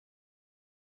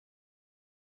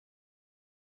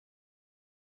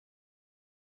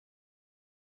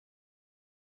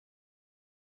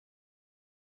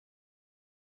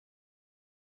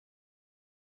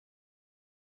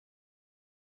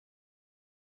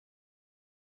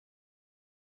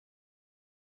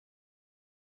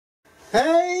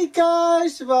Hey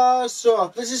guys, what's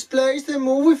up? This is Blaze the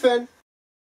Movie Fan.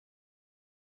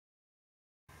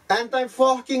 And I'm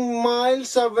fucking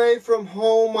miles away from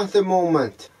home at the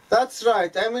moment. That's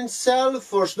right, I'm in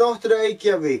Selfoss, not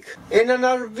Reykjavik. In an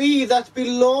RV that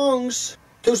belongs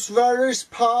to Sverrir's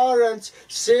parents,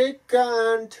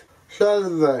 Sigga and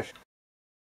Hlöðver.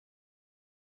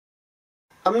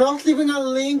 I'm not leaving a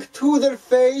link to their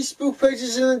Facebook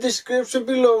pages in the description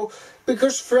below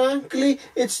because frankly,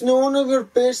 it's none of your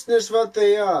business what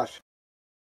they are.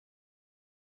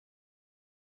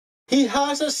 He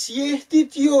has a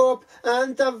shitty job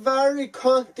and a very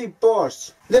cunty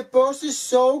boss. The boss is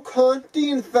so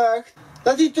cunty in fact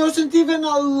that he doesn't even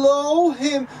allow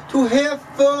him to have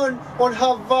fun on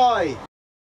Hawaii.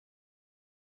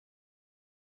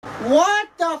 What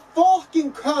a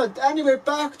fucking cunt! Anyway,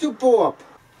 back to Bob.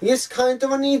 He's kind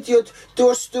of an idiot,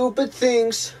 does stupid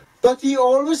things, but he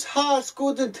always has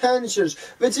good intentions,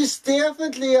 which is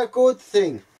definitely a good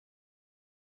thing.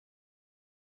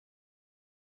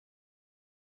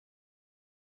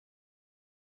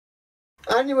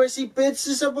 Anyways, he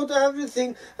bitches about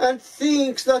everything and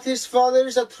thinks that his father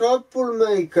is a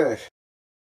troublemaker.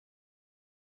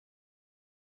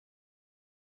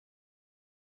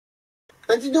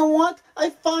 And you know what?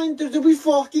 I find her to be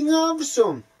fucking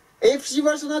awesome. If she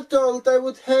was an adult, I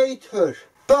would hate her.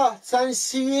 But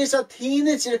since she is a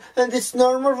teenager and it's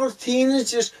normal for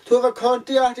teenagers to have a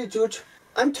cunty attitude,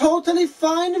 I'm totally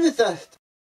fine with that.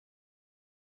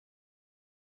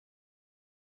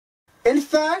 In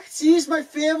fact, she is my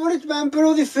favorite member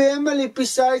of the family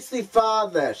besides the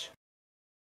father.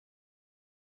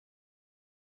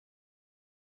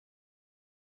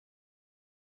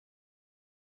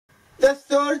 The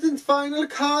third and final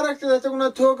character that I'm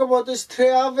going to talk about is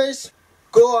Travis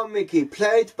Gormicki,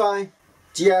 played by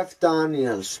Jeff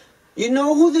Daniels. You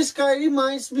know who this guy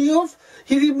reminds me of?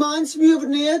 He reminds me of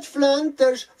Ned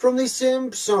Flanders from The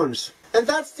Simpsons. And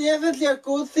that's definitely a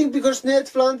good thing because Ned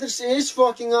Flanders is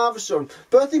fucking awesome.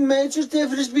 But the major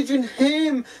difference between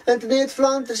him and Ned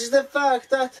Flanders is the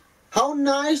fact that how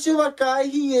nice of a guy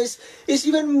he is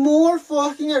even more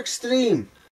fucking extreme.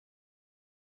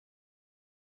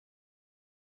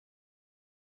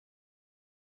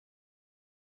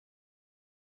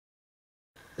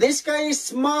 This guy is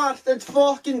smart and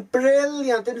fucking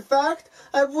brilliant. In fact,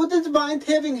 I wouldn't mind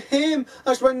having him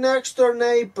as my next door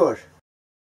neighbor.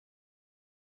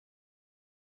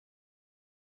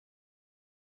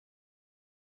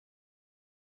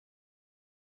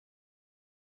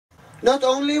 Not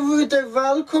only would I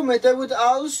welcome it, I would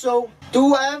also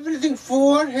do everything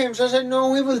for him, since I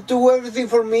know he will do everything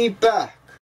for me back.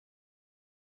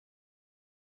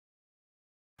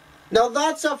 Now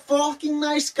that's a fucking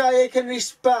nice guy I can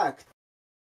respect.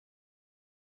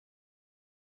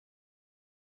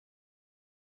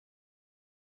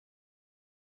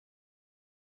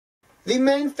 The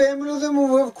main family of the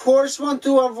movie of course want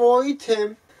to avoid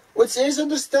him, which is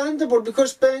understandable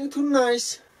because being too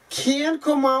nice can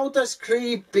come out as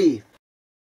creepy.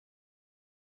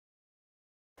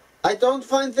 I don't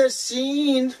find the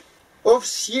scene of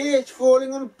shit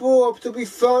falling on Bob to be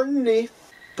funny.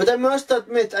 But I must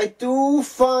admit, I do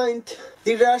find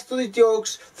the rest of the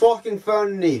jokes fucking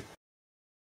funny.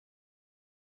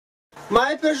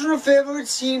 My personal favourite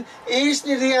scene is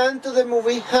near the end of the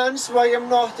movie, hence why I'm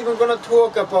not even gonna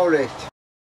talk about it.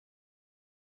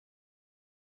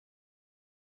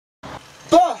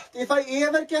 But if I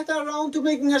ever get around to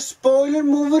making a spoiler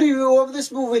movie review of this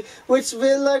movie, which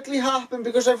will likely happen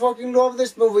because I fucking love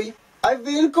this movie, I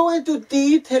will go into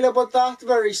detail about that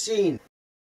very scene.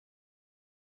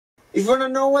 If you wanna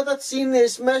know what that scene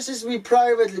is, message me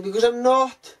privately because I'm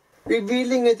not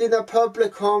revealing it in a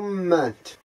public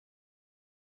comment.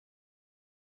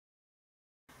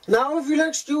 Now if you'll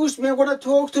excuse me, I'm gonna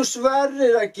talk to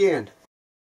Sverrir again.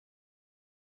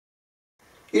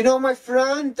 You know, my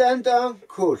friend and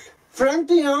uncle.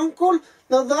 Friend and uncle?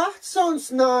 Now that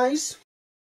sounds nice.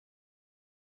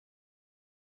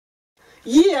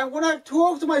 Yeah, I'm gonna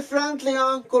talk to my friendly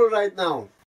uncle right now.